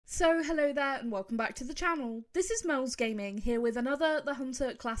So hello there and welcome back to the channel. This is Mel's Gaming here with another The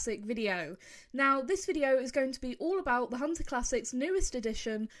Hunter Classic video. Now this video is going to be all about the Hunter Classic's newest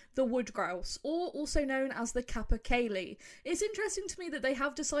edition, the Wood Grouse, or also known as the Capercaillie. It's interesting to me that they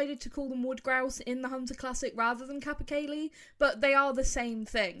have decided to call them Wood Grouse in the Hunter Classic rather than Capercaillie, but they are the same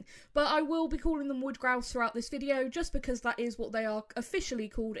thing. But I will be calling them Wood Grouse throughout this video just because that is what they are officially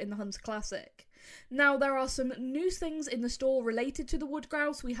called in the Hunter Classic. Now there are some new things in the store related to the Wood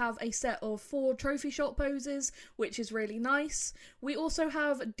Grouse. We have a set of 4 trophy shot poses, which is really nice. We also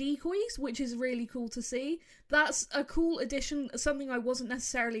have decoys, which is really cool to see. That's a cool addition, something I wasn't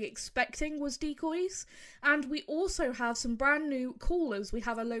necessarily expecting was decoys. And we also have some brand new callers. We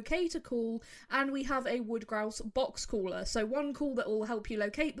have a locator call and we have a Wood Grouse box caller. So one call that will help you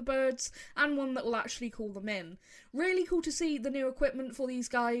locate the birds and one that will actually call them in. Really cool to see the new equipment for these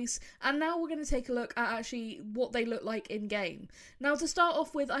guys. And now we're going to take a look at actually what they look like in game. Now to start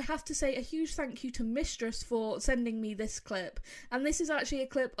off with, I have to say a huge thank you to Mistress for sending me this clip, and this is actually a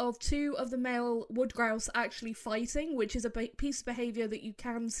clip of 2 of the male wood grouse actually fighting, which is a piece of behaviour that you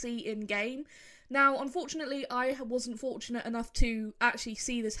can see in game. Now, unfortunately, I wasn't fortunate enough to actually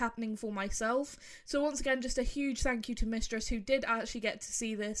see this happening for myself, so once again, just a huge thank you to Mistress, who did actually get to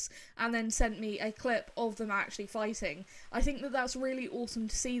see this, and then sent me a clip of them actually fighting. I think that that's really awesome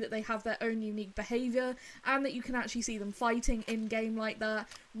to see that they have their own unique behaviour, and that you can actually see them fighting in-game like that.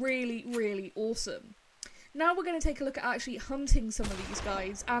 Really, really awesome. Now we're going to take a look at actually hunting some of these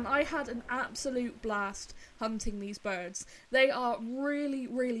guys, and I had an absolute blast hunting these birds. They are really,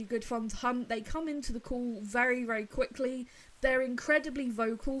 really good fun to hunt. They come into the call very, very quickly. They're incredibly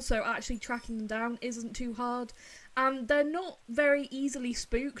vocal, so actually tracking them down isn't too hard. And they're not very easily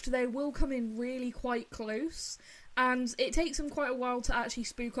spooked. They will come in really quite close, and it takes them quite a while to actually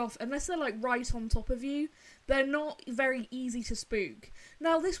spook off, unless they're like right on top of you. They're not very easy to spook.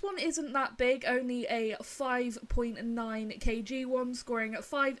 Now this one isn't that big, only a 5.9 kg one, scoring at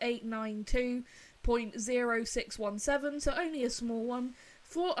 5892.0617, so only a small one.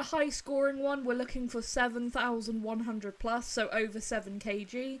 For a high scoring one, we're looking for 7,100 plus, so over 7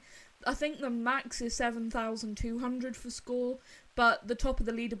 kg. I think the max is 7,200 for score, but the top of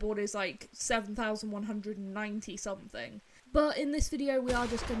the leaderboard is like 7,190 something. But in this video we are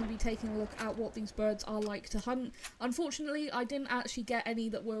just going to be taking a look at what these birds are like to hunt. Unfortunately, I didn't actually get any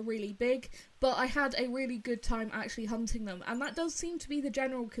that were really big, but I had a really good time actually hunting them, and that does seem to be the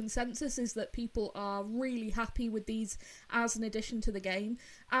general consensus, is that people are really happy with these as an addition to the game,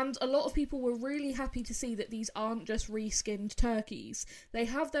 and a lot of people were really happy to see that these aren't just reskinned turkeys. They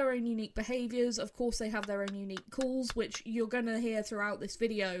have their own unique behaviours, of course they have their own unique calls, which you're going to hear throughout this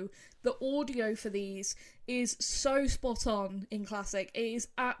video. The audio for these is so spot on in Classic. It is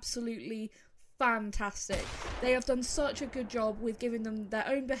absolutely fantastic. They have done such a good job with giving them their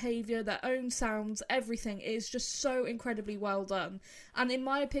own behaviour, their own sounds, everything. It is just so incredibly well done. And in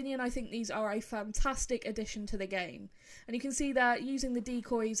my opinion, I think these are a fantastic addition to the game. And you can see that using the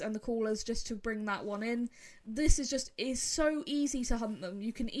decoys and the callers just to bring that one in. This is so easy to hunt them.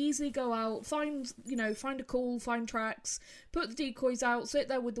 You can easily go out, find a call, find tracks, put the decoys out, sit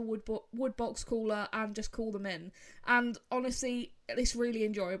there with the wood box caller and just call them in. And honestly, it's really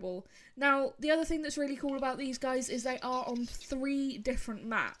enjoyable. Now, the other thing that's really cool about these guys is they are on 3 different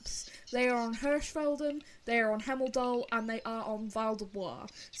maps. They are on Hirschfelden, they are on Hemmeldal, and they are on Val de Bois.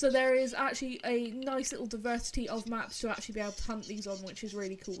 So there is actually a nice little diversity of maps to actually be able to hunt these on, which is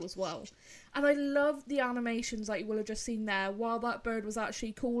really cool as well. And I love the animations that you will have just seen there while that bird was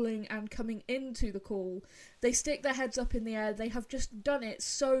actually calling and coming into the call. They stick their heads up in the air. They have just done it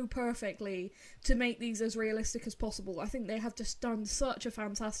so perfectly to make these as realistic as possible. I think they have just done such a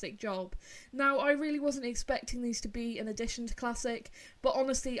fantastic job. Now, I really wasn't expecting these to be an addition to Classic, but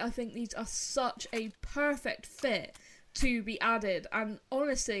honestly, I think these are such a perfect fit to be added, and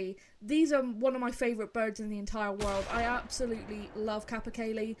honestly, these are one of my favourite birds in the entire world. I absolutely love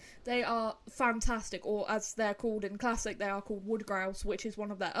Capercaillie. They are fantastic, or as they're called in Classic, they are called Wood Grouse, which is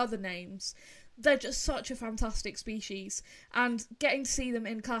one of their other names. They're just such a fantastic species, and getting to see them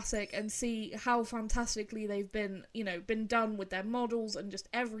in Classic and see how fantastically they've been done with their models and just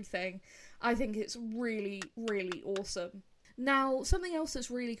everything, I think it's really, really awesome. Now, something else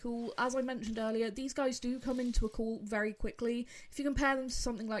that's really cool, as I mentioned earlier, these guys do come into a call very quickly. If you compare them to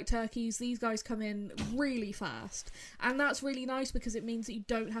something like turkeys, these guys come in really fast. And that's really nice because it means that you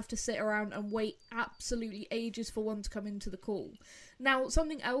don't have to sit around and wait absolutely ages for one to come into the call. Now,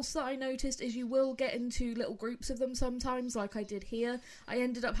 something else that I noticed is you will get into little groups of them sometimes, like I did here. I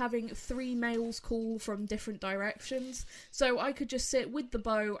ended up having 3 males call from different directions, so I could just sit with the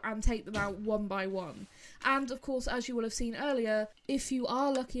bow and take them out one by one. And of course, as you will have seen earlier, if you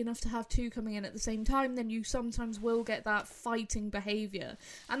are lucky enough to have 2 coming in at the same time, then you sometimes will get that fighting behaviour.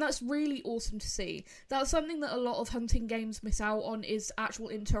 And that's really awesome to see. That's something that a lot of hunting games miss out on, is actual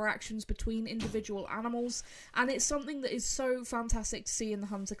interactions between individual animals, and it's something that is so fantastic to see in the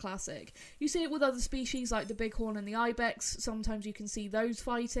Hunter Classic. You see it with other species like the bighorn and the ibex, sometimes you can see those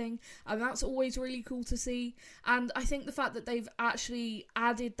fighting, and that's always really cool to see. And I think the fact that they've actually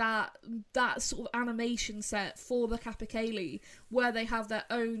added that sort of animation set for the Capercaillie, where they have their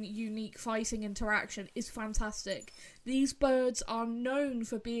own unique fighting interaction, is fantastic. These birds are known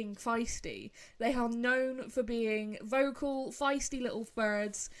for being feisty. They are known for being vocal, feisty little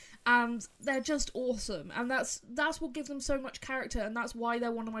birds, and they're just awesome. And that's what gives them so much character, and that's why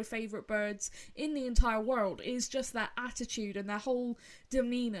they're one of my favourite birds in the entire world, is just their attitude and their whole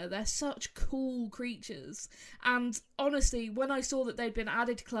demeanour. They're such cool creatures. And honestly, when I saw that they'd been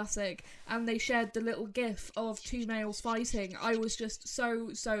added to Classic and they shared the little gif of 2 males fighting, I was just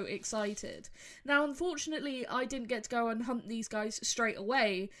so excited. Now, unfortunately, I didn't get to go and hunt these guys straight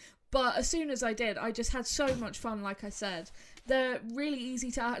away, but as soon as I did, I just had so much fun. Like I said, they're really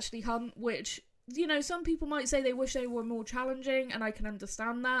easy to actually hunt, which, you know, some people might say they wish they were more challenging, and I can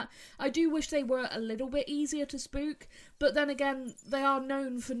understand that. I do wish they were a little bit easier to spook, but then again, they are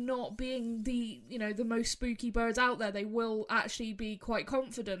known for not being the, you know, the most spooky birds out there. They will actually be quite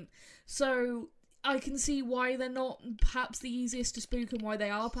confident. So I can see why they're not perhaps the easiest to spook, and why they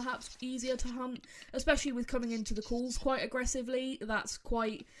are perhaps easier to hunt, especially with coming into the calls quite aggressively. That's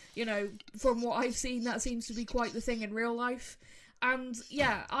quite, you know, from what I've seen, that seems to be quite the thing in real life. And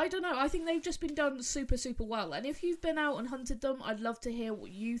yeah, I don't know, I think they've just been done super well. And if you've been out and hunted them, I'd love to hear what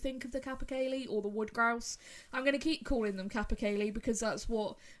you think of the Capercaillie or the wood grouse. I'm going to keep calling them Capercaillie because that's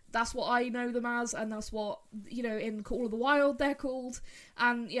what I know them as, and that's what, you know, in Call of the Wild they're called.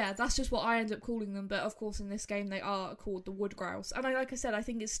 And yeah, that's just what I end up calling them. But of course in this game they are called the wood grouse. And like I said, I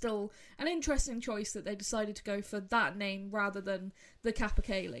think it's still an interesting choice that they decided to go for that name rather than the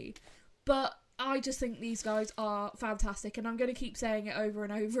Capercaillie. But I just think these guys are fantastic, and I'm going to keep saying it over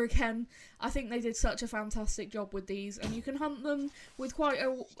and over again. I think they did such a fantastic job with these, and you can hunt them with quite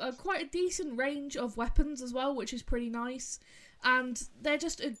a decent range of weapons as well, which is pretty nice. And they're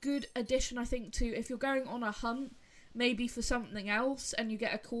just a good addition, I think, to if you're going on a hunt, maybe for something else, and you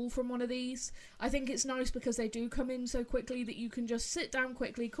get a call from one of these. I think it's nice because they do come in so quickly that you can just sit down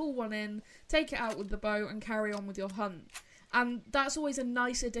quickly, call one in, take it out with the bow, and carry on with your hunt. And that's always a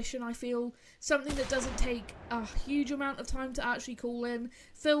nice addition, I feel. Something that doesn't take a huge amount of time to actually call in,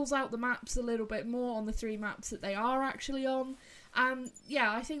 fills out the maps a little bit more on the 3 maps that they are actually on. And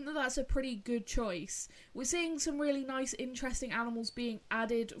yeah, I think that that's a pretty good choice. We're seeing some really nice, interesting animals being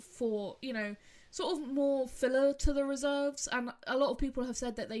added for, you know, sort of more filler to the reserves, and a lot of people have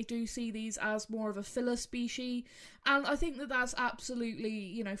said that they do see these as more of a filler species, and I think that that's absolutely,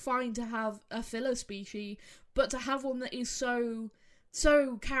 you know, fine to have a filler species, but to have one that is so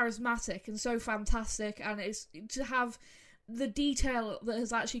charismatic and so fantastic, and it's to have the detail that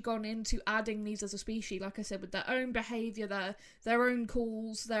has actually gone into adding these as a species, like I said, with their own behaviour, their own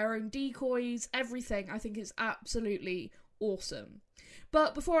calls, their own decoys, everything, I think it's absolutely awesome.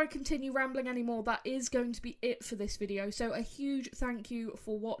 But before I continue rambling anymore, that is going to be it for this video, so a huge thank you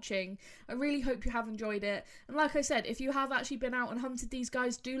for watching. I really hope you have enjoyed it, and like I said, if you have actually been out and hunted these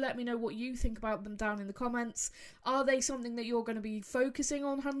guys, do let me know what you think about them down in the comments. Are they something that you're going to be focusing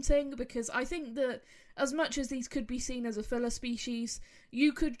on hunting? Because I think that as much as these could be seen as a filler species,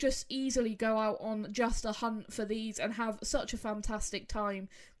 you could just easily go out on just a hunt for these and have such a fantastic time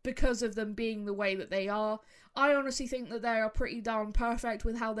because of them being the way that they are. I honestly think that they are pretty darn perfect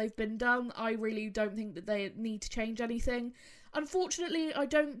with how they've been done. I really don't think that they need to change anything. Unfortunately, I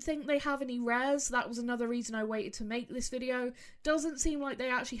don't think they have any rares. That was another reason I waited to make this video. Doesn't seem like they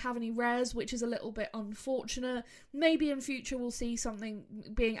actually have any rares, which is a little bit unfortunate. Maybe in future we'll see something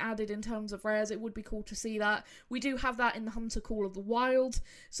being added in terms of rares. It would be cool to see that. We do have that in the Hunter Call of the Wild,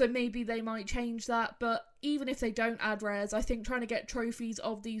 so maybe they might change that, but even if they don't add rares, I think trying to get trophies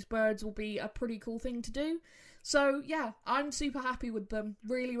of these birds will be a pretty cool thing to do. So yeah, I'm super happy with them.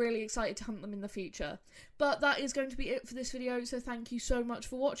 Really excited to hunt them in the future. But that is going to be it for this video, so thank you so much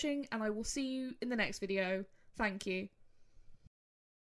for watching, and I will see you in the next video. Thank you.